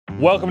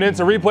Welcome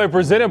into replay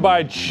presented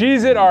by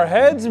Cheez-It. Our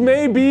heads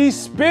may be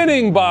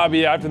spinning,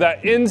 Bobby, after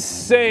that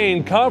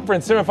insane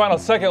conference semifinal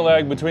second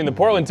leg between the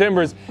Portland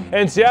Timbers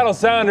and Seattle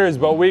Sounders,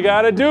 but we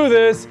got to do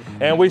this,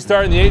 and we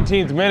start in the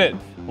 18th minute.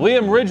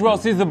 Liam Ridgewell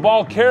sees the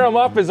ball carom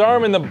off his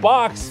arm in the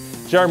box.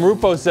 Jeremy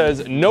Rufo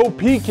says no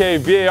PK.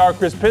 VAR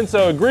Chris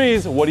Pinso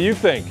agrees. What do you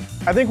think?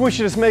 I think we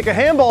should just make a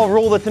handball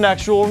rule that's an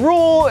actual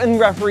rule, and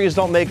referees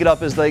don't make it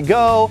up as they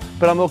go,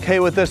 but I'm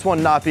okay with this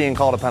one not being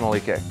called a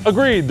penalty kick.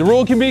 Agreed. The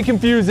rule can be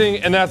confusing,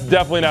 and that's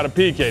definitely not a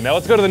PK. Now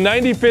let's go to the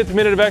 95th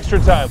minute of extra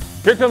time.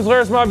 Here comes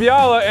Larris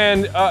Mabiala,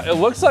 and it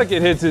looks like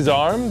it hits his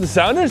arm. The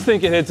Sounders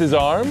think it hits his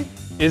arm.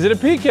 Is it a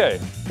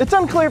PK? It's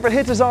unclear if it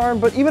hits his arm,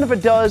 but even if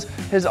it does,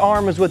 his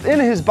arm is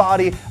within his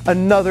body.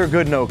 Another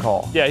good no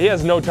call. Yeah, he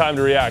has no time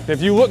to react.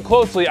 If you look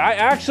closely, I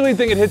actually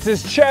think it hits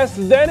his chest,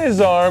 then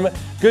his arm.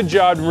 Good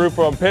job to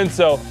Rufo and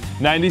Pinso.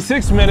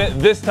 96th minute,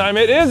 this time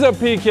it is a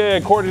PK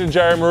according to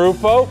Jeremy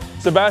Rufo.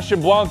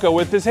 Sebastian Blanco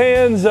with his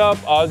hands up.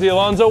 Ozzy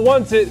Alonso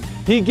wants it.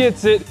 He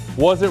gets it.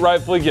 Was it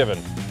rightfully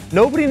given?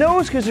 Nobody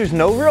knows because there's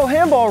no real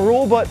handball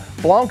rule, but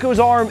Blanco's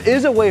arm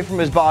is away from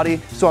his body,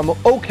 so I'm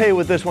okay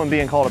with this one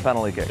being called a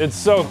penalty kick. It's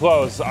so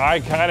close. I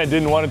kind of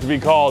didn't want it to be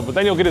called, but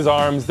then you'll get his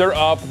arms. They're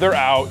up, they're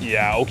out.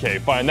 Yeah, okay,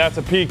 fine. That's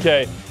a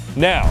PK.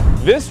 Now,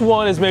 this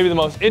one is maybe the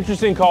most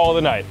interesting call of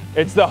the night.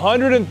 It's the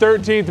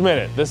 113th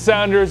minute. The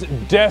Sounders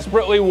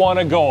desperately want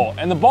a goal,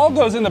 and the ball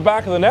goes in the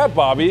back of the net,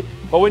 Bobby.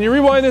 But when you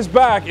rewind this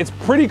back, it's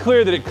pretty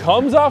clear that it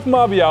comes off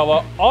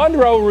Mabiala, onto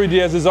Raul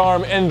Ruidiaz's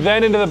arm, and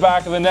then into the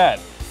back of the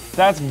net.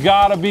 That's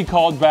gotta be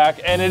called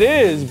back, and it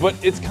is, but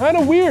it's kind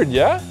of weird,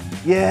 yeah?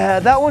 Yeah,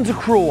 that one's a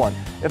cruel one.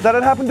 If that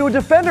had happened to a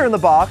defender in the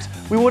box,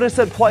 we would have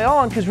said play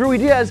on because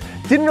Ruidiaz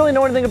didn't really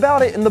know anything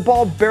about it and the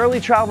ball barely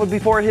traveled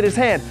before it hit his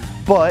hand.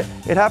 But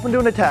it happened to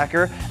an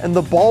attacker and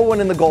the ball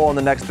went in the goal on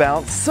the next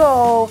bounce,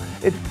 so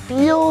it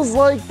feels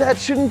like that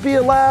shouldn't be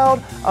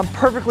allowed. I'm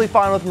perfectly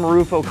fine with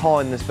Marufo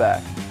calling this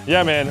back.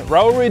 Yeah, man,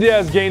 Raul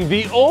Ruidiaz gained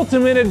the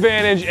ultimate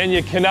advantage and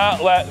you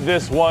cannot let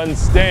this one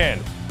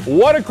stand.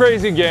 What a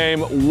crazy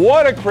game.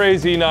 What a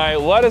crazy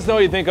night. Let us know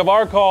what you think of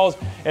our calls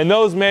and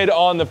those made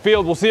on the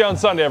field. We'll see you on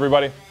Sunday,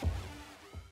 everybody.